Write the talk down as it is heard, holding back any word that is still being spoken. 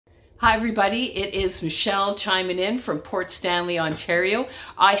Hi everybody, it is Michelle chiming in from Port Stanley, Ontario.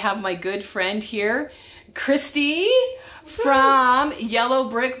 I have my good friend here, Christy from Yellow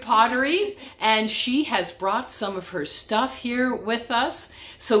Brick Pottery, and she has brought some of her stuff here with us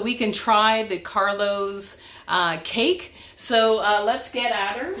so we can try the Carlo's cake. So let's get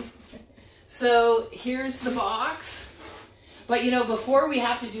at her. So here's the box. But you know, before we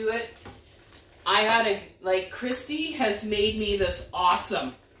have to do it, I gotta, Christy has made me this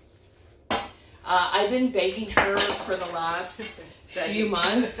awesome. I've been begging her for the last few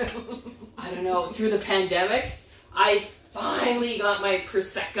months. I don't know, through the pandemic. I finally got my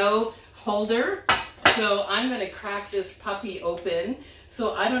Prosecco holder. So I'm going to crack this puppy open.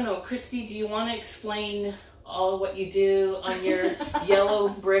 So I don't know, Christy, do you want to explain all what you do on your Yellow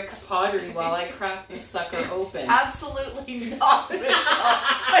Brick Pottery while I crack this sucker open? Absolutely not, Michelle.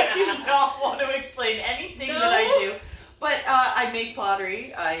 I do not want to explain anything that I do. But I make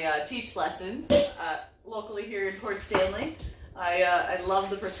pottery, I teach lessons locally here in Port Stanley. I love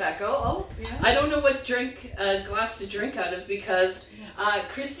the Prosecco. Oh, yeah. I don't know what glass to drink out of because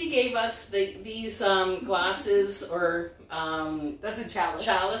Christy gave us these glasses, or that's a chalice.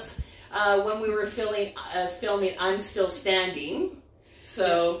 Chalice when we were filming I'm Still Standing.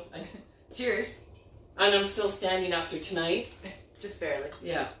 So yes. Cheers. And I'm still standing after tonight. Just barely.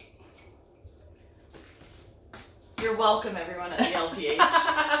 Yeah. You're welcome, everyone, at the LPH.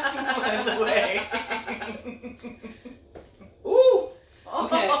 By the way. Ooh.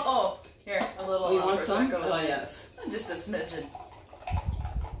 Okay. Oh, here, a little. You want Prosecco. some? Oh yes. Just a smidgen.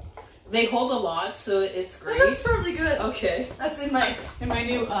 They hold a lot, so it's great. That's probably good. Okay. That's in my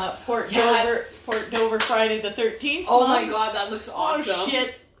new Port Dover Friday the 13th. Oh my God, that looks awesome. Oh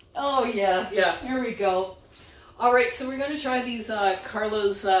shit. Oh yeah. Yeah. Here we go. All right, so we're going to try these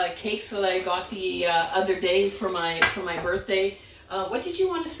Carlo's cakes that I got the other day for my birthday. What did you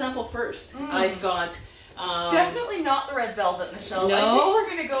want to sample first? I've got... definitely not the red velvet, Michelle. No? I think we're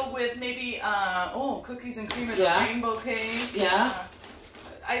going to go with maybe, cookies and cream of the rainbow cake. Yeah.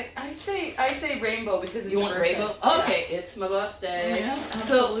 I say rainbow because it's You want birthday. rainbow? Oh, okay, it's my birthday. Yeah,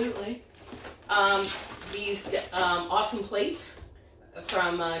 absolutely. So, these awesome plates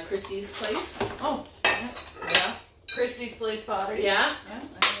from Christy's Place. Oh, yeah. Christy's Place Pottery. Yeah. Yeah,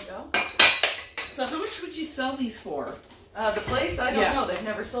 there you go. So how much would you sell these for? The plates? I don't know. They've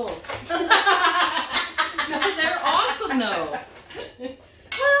never sold. No, they're awesome though. Well,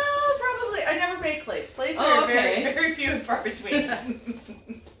 probably. I never make plates. Plates are very, very few and far between.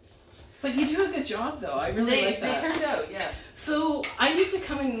 But you do a good job though. I really like that. They turned out, yeah. So I need to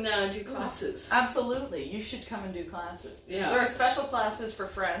come and do classes. Absolutely. You should come and do classes. Yeah. There are special classes for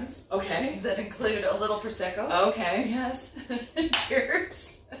friends. Okay. That include a little Prosecco. Okay. Yes.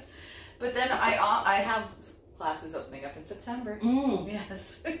 Cheers. But then I have classes opening up in September.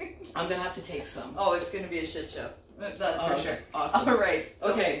 Yes. I'm going to have to take some. Oh, it's going to be a shit show. That's for sure. Awesome. All right.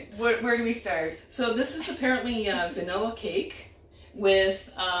 So okay. Where do we start? So this is apparently vanilla cake with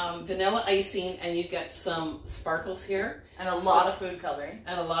vanilla icing, and you get some sparkles here. And a lot of food coloring.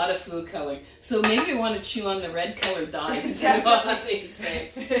 And a lot of food coloring. So maybe I want to chew on the red colored dye. They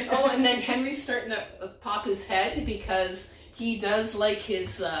say. Oh, and then Henry's starting to pop his head because he does like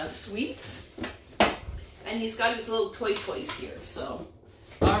his sweets. And he's got his little toys here. So,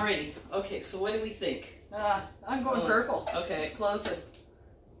 alrighty. Okay, so what do we think? I'm going purple. Okay. It's closest.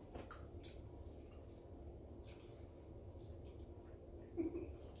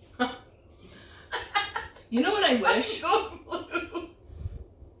 You know what I wish?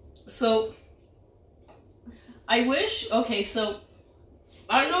 So, I wish, okay, so,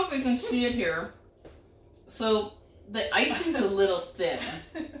 I don't know if you can see it here. So, the icing's a little thin.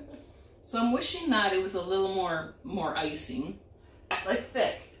 So I'm wishing that it was a little more icing. Like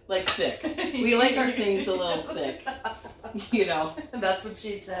thick. Like thick. We like our things a little thick. You know. That's what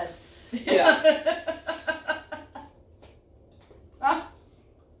she said. Yeah.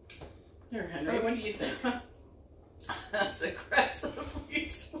 Here, Henry, what do you think? That's aggressively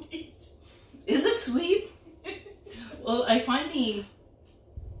sweet. Is it sweet? Well, I find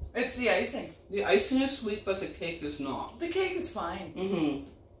it's the icing. The icing is sweet, but the cake is not. The cake is fine. Mm-hmm.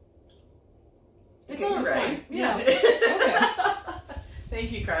 It's all right. Yeah. Okay.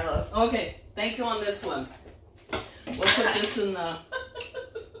 Thank you, Carlos. Okay. Thank you on this one. We'll put this in the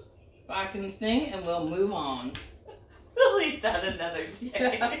back in the thing, and we'll move on. We'll eat that another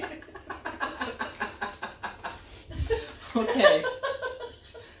day. Okay.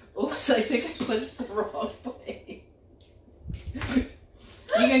 Oops, I think I put it the wrong way. You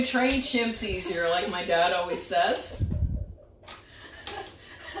can train chimps easier, like my dad always says.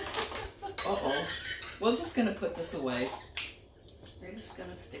 Uh-oh. We're just going to put this away. We're just going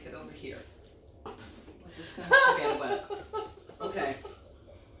to stick stick it over here. We're just gonna forget about it. Okay.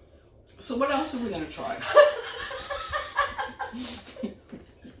 So what else are we gonna try?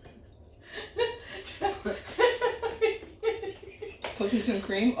 Cookies and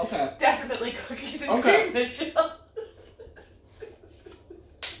cream? Okay. Definitely cookies and Okay. cream, Michelle.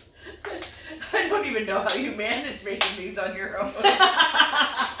 I don't even know how you manage making these on your own.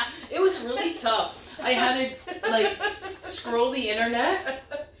 It was really tough. I had to like scroll the internet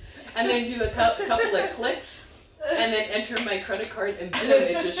and then do a couple of clicks and then enter my credit card and boom,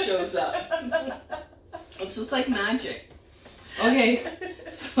 it just shows up. It's just like magic. Okay,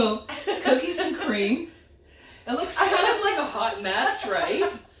 so cookies and cream. It looks kind of like a hot mess, right?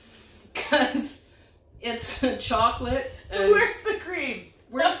 Because it's chocolate. And Where's the cream?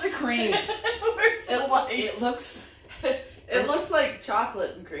 where's the cream? Where's the white? It looks. It looks like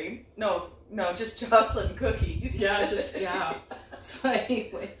chocolate and cream. No, just chocolate and cookies. Yeah, So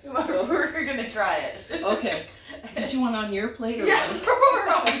anyways, so, we're gonna try it. okay. Did you want it on your plate or Yeah, mine? we're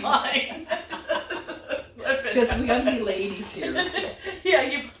on mine. Because we gotta be ladies here. Yeah,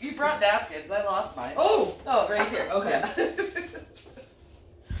 you brought napkins. I lost mine. Oh, Oh, right here. Okay.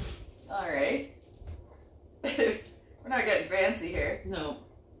 All right. We're not getting fancy here. no.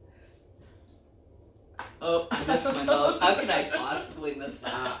 Oh, I missed my mouth. How can I possibly miss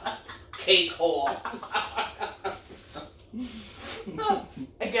that? Cake hole.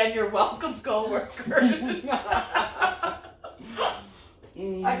 Again, you're welcome, coworkers. I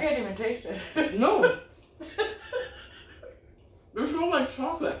can't even taste it. No. There's no like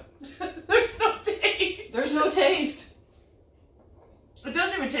chocolate. There's no taste. There's no taste. It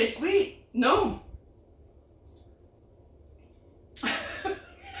doesn't even taste sweet. No.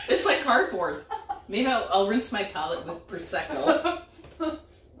 It's like cardboard. Maybe I'll rinse my palate with Prosecco.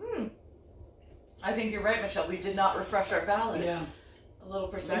 I think you're right, Michelle. We did not refresh our palate. Yeah. A little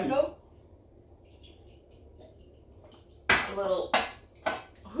Prosecco. A little.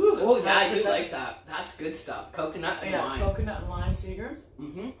 Whew, Oh yeah, you Prosecco. like that. That's good stuff. Coconut and Yeah, lime. coconut and lime Seagrams.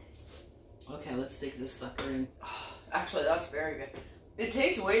 Mm-hmm. Okay, let's stick this sucker in. Actually, that's very good. It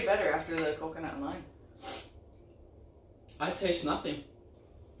tastes way better after the coconut and lime. I taste nothing.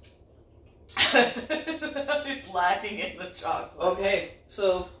 It's lacking in the chocolate. Okay,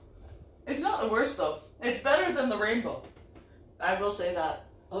 so It's not the worst though. It's better than the rainbow. I will say that.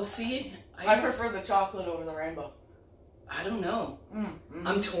 oh see, I prefer the chocolate over the rainbow. I don't know. Mm-hmm.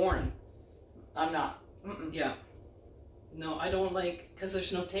 I'm torn. I'm not. Mm-mm. Yeah. No, I don't like because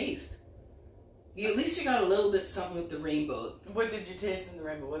there's no taste. At least you got a little bit something with the rainbow. What did you taste in the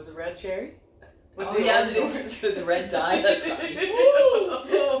rainbow? Was it red cherry? Was Oh the yeah, orange? the red dye. That's got me.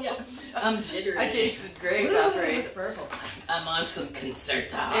 Woo! Yeah, I'm jittery. I tasted grape after I ate the purple. I'm on some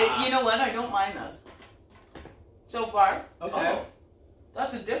Concerta. You know what? I don't mind those. So far. Okay. Oh,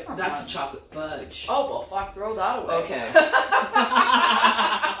 that's a different That's one. a chocolate fudge. Oh, well, fuck, throw that away. Okay.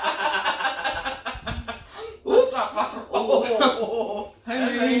 Oops. Oh.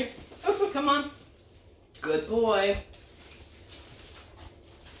 Henry. Come on. Good boy.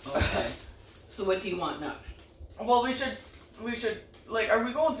 Okay. So what do you want now? Well, we should, like, are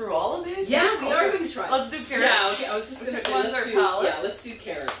we going through all of these? Yeah, we are Okay. going to try. Let's do carrot. Yeah, okay. I was just going to say, Cleanse our palate. yeah, let's do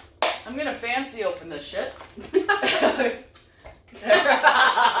carrot. I'm gonna fancy open this shit. Yeah,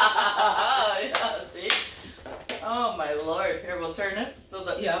 see? Oh my lord. Here, we'll turn it so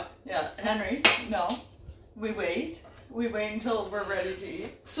that, Yeah. Henry, no. We wait until we're ready to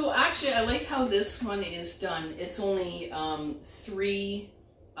eat. So actually, I like how this one is done. It's only 3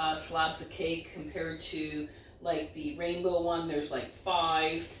 slabs of cake compared to like the rainbow one. There's like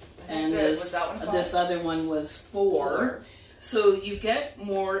 5, and Was that one five? this other one was 4. So you get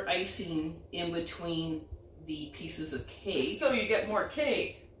more icing in between the pieces of cake. So you get more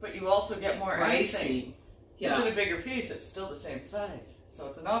cake, but you also get more icing. Yeah. Is it a bigger piece? It's still the same size. So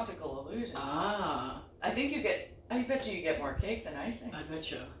it's an optical illusion. Ah, I bet you get more cake than icing. I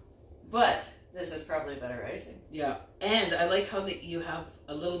betcha. But this is probably better icing. Yeah, and I like how that you have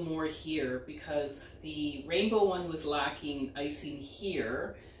a little more here because the rainbow one was lacking icing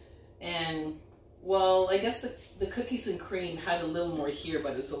here, and well, I guess the cookies and cream had a little more here,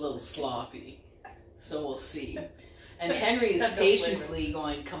 but it was a little sloppy. So we'll see. And Henry is Had no patiently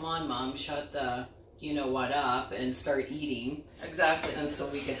going, "Come on, Mom, shut the you know what up and start eating," Exactly. and so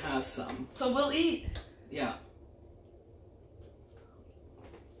we can have some. So we'll eat. Yeah.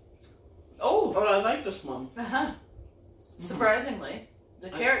 Oh. Oh, I like this one. Uh-huh. Surprisingly, the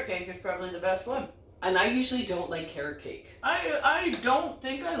carrot cake is probably the best one. And I usually don't like carrot cake. I don't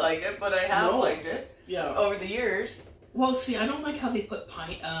think I like it, but I have liked it Yeah. over the years. Well, see, I don't like how they put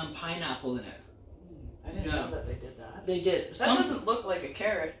pineapple in it. I didn't know that they did that. They did. That doesn't look like a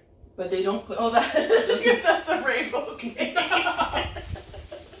carrot. But they don't put... Oh, that's because that's a rainbow cake.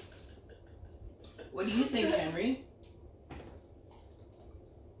 What do you think, Henry?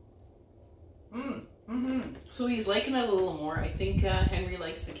 So he's liking it a little more. I think Henry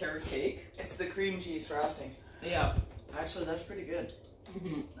likes the carrot cake. It's the cream cheese frosting. Yeah. Actually, that's pretty good.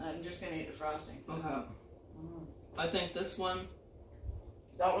 I'm just going to eat the frosting. Okay. I think this one...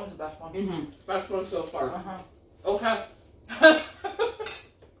 That one's the best one. Best one so far. Okay.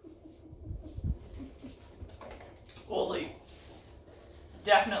 Holy.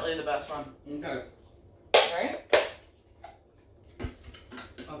 Definitely the best one. Okay. Right?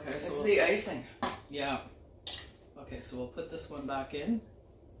 Okay, so... It's the icing. Yeah. Okay, so we'll put this one back in.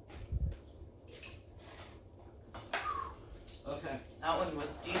 Okay. That one was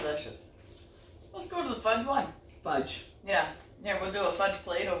delicious. Let's go to the fudge one. Fudge. Yeah. Here, we'll do a fudge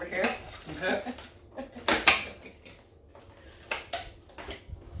plate over here. Okay.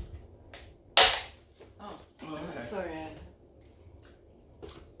 Oh. Okay. Sorry, Anne.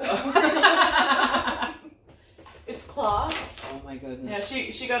 It's cloth. Oh my goodness.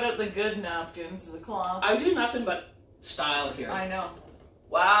 Yeah, she got out the good napkins, the cloth. I do nothing but style here. I know.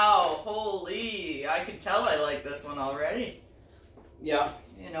 Wow, holy. I can tell I like this one already. Yeah.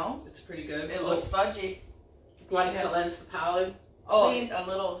 You know? It's pretty good. It looks fudgy. You want to cleanse the palate? Oh, Clean. a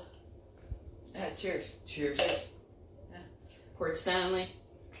little. Yeah, cheers. Cheers. Cheers. Yeah. Port Stanley.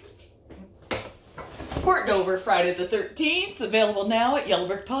 Port Dover, Friday the 13th. Available now at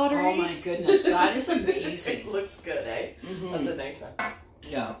Yellowbrick Pottery. Oh my goodness, that is amazing. It looks good, eh? That's a nice one.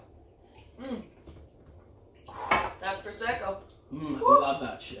 Yeah. That's Prosecco. I love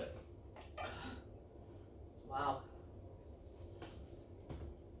that shit. Wow.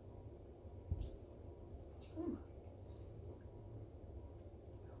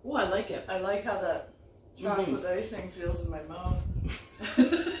 Oh, I like it. I like how that chocolate icing feels in my mouth.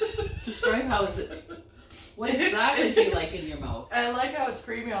 Describe how is it? What exactly do you like in your mouth? I like how it's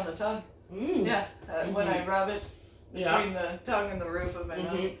creamy on the tongue. Yeah, when I rub it between the tongue and the roof of my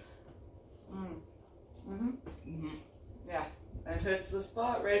mouth. Yeah, it hits the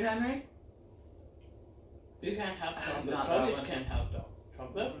spot, right, Henry? You can't have chocolate. Not I that just one. can't have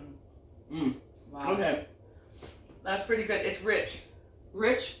chocolate. Wow. Okay. That's pretty good. It's rich.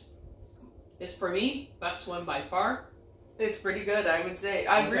 Rich is for me best one by far. It's pretty good, I would say.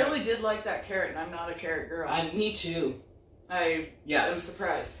 I really did like that carrot, and I'm not a carrot girl. Me too. I am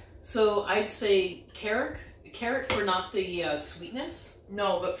surprised. So I'd say carrot for not the sweetness.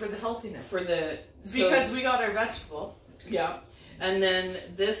 No, but for the healthiness. For the because we got our vegetable. Yeah, and then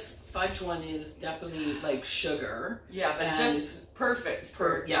this fudge one is definitely like sugar. Yeah, but just perfect.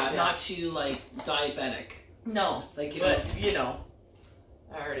 Not too like diabetic. No, like you know,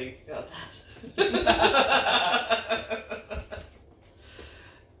 I already got that.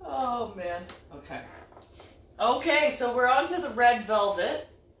 Oh man. Okay. Okay, so we're on to the red velvet.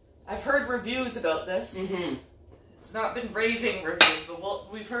 I've heard reviews about this. It's not been raving reviews,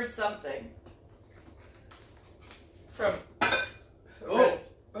 but we've heard something from a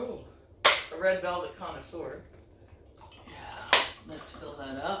red velvet connoisseur. Yeah. Let's fill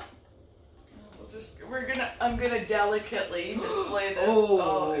that up. I'm gonna delicately display this.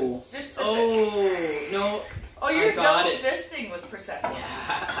 It's just no. Oh, you're double fisting with Prosecco.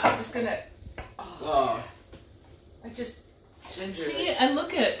 Yeah. I'm just gonna. I just gingerly. See, and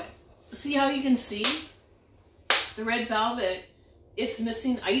see how you can see the red velvet. It's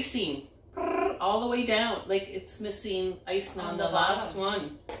missing icing all the way down. Like it's missing icing on the last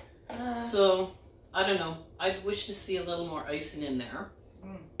one. So I don't know. I'd wish to see a little more icing in there.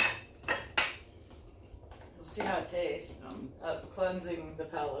 We'll see how it tastes. Cleansing the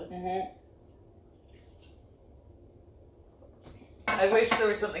palate. I wish there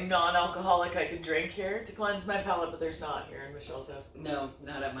was something non-alcoholic I could drink here to cleanse my palate, but there's not here in Michelle's house. No,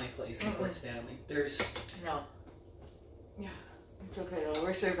 not at my place in Port Stanley. There's no. Yeah, it's okay though.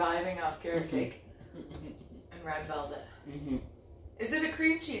 We're surviving off carrot cake and red velvet. Is it a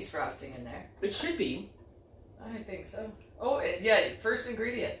cream cheese frosting in there? It should be. I think so. Oh, yeah. First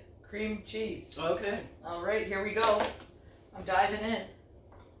ingredient, cream cheese. Okay. All right, here we go. I'm diving in.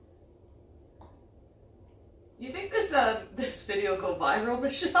 You think this video will go viral,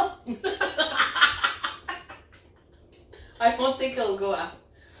 Michelle? I don't think it'll go out.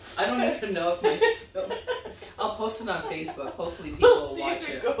 I don't even know if I'll post it on Facebook. Hopefully people will watch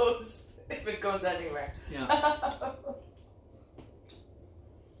it. If it goes anywhere. Yeah.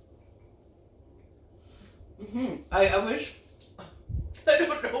 I wish. I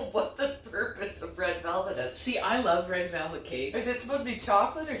don't know what the purpose of red velvet is. See, I love red velvet cake. Is it supposed to be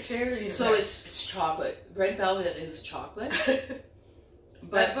chocolate or cherry? So it's chocolate. Red velvet is chocolate.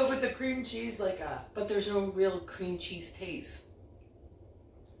 but with the cream cheese But there's no real cream cheese taste.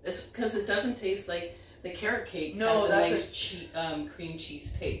 It's because it doesn't taste like the carrot cake has a nice cream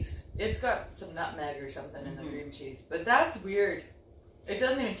cheese taste. It's got some nutmeg or something in the cream cheese. But that's weird. It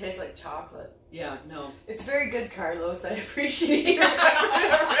doesn't even taste like chocolate. Yeah, no. It's very good, Carlos. I appreciate your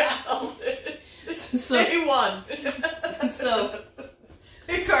red velvet. So, Day one. So,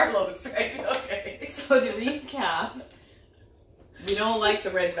 Hey, Carlos, right? Okay. So to recap, we don't like the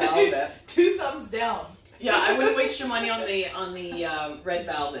red velvet. 2 thumbs down. Yeah, I wouldn't waste your money on the red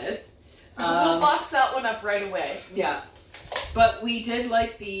velvet. We'll box that one up right away. Yeah, but we did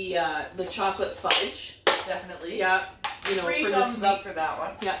like the chocolate fudge. Definitely. Yeah, you know, 3 for thumbs the up for that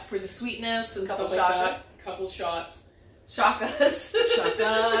one. Yeah, for the sweetness and Couple stuff like shakas. that. Couple shots. Shakas.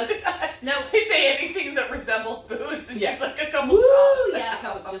 Shakas. No. I say anything that resembles booze, and Yeah. she's like a couple Woo! shots. Yeah, a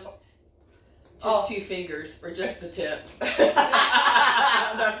couple, just Oh. 2 fingers or just the tip.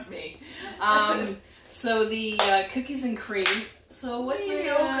 That's me. So the cookies and cream. So what do you?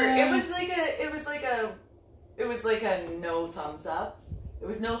 Mediocre. It was like a no thumbs up. It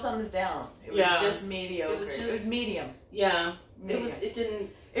was no thumbs down. It was just mediocre. It was medium. Yeah. Medium. It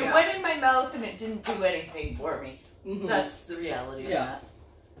didn't. It went in my mouth and it didn't do anything for me. Mm-hmm. That's the reality of that.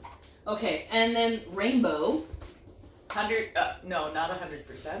 Okay, and then rainbow. 100? No, not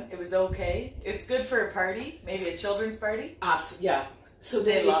 100%. It was okay. It's good for a party, maybe a children's party. Yeah. So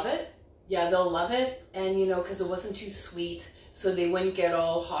They love it. Yeah, they'll love it, and you know, because it wasn't too sweet, so they wouldn't get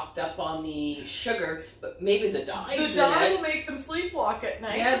all hopped up on the sugar. But maybe the dye. The dye will make them sleepwalk at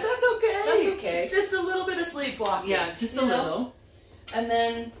night. Yeah, but that's okay. That's okay. It's just a little bit of sleepwalking. Yeah, just a little. And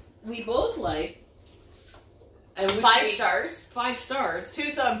then we both like. And 5 stars. 5 stars.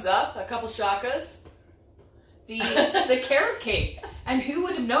 2 thumbs up. A couple shakas. The carrot cake. And who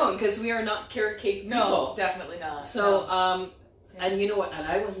would have known? Because we are not carrot cake people. No, definitely not. So, and you know what? And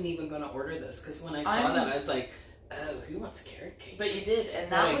I wasn't even going to order this because when I saw that, I was like, oh, who wants carrot cake? But you did, and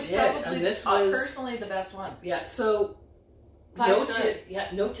that was probably and this was personally the best one. Yeah. So, 5 note stars.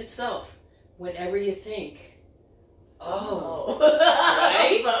 note to self: whenever you think, oh,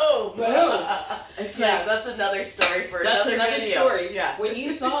 right, boom, it's like that's another story for that's another video. story. Yeah. When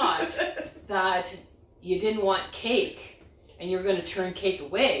you thought that you didn't want cake and you're going to turn cake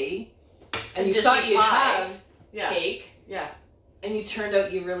away, and you just thought eat you'd pie. have cake, and you turned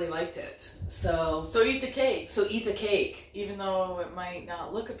out you really liked it. So eat the cake. So eat the cake, even though it might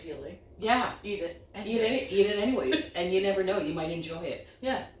not look appealing. Yeah, eat it. Anyways. Eat it anyways, and you never know, you might enjoy it.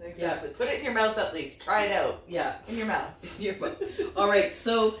 Yeah, exactly. Yeah. Put it in your mouth at least. Try it out. Yeah, in your mouth. Your mouth. All right,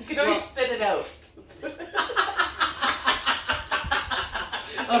 so you can always spit it out.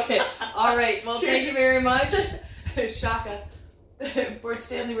 Okay. All right. Well, thank you very much, Shaka. Port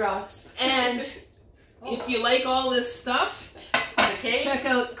Stanley rocks. And if you like all this stuff, check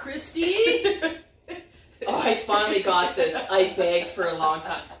out Christy. Oh, I finally got this. I begged for a long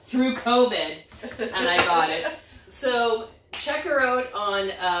time through COVID, and I got it. So check her out on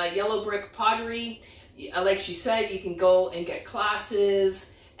Yellow Brick Pottery. Like she said, you can go and get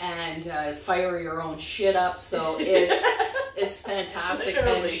classes and fire your own shit up. So it's fantastic,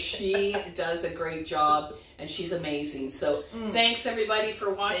 and she does a great job, and she's amazing. So thanks everybody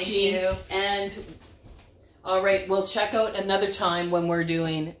for watching. Thank you. And all right, we'll check out another time when we're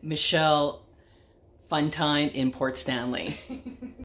doing Michelle Fun Time in Port Stanley.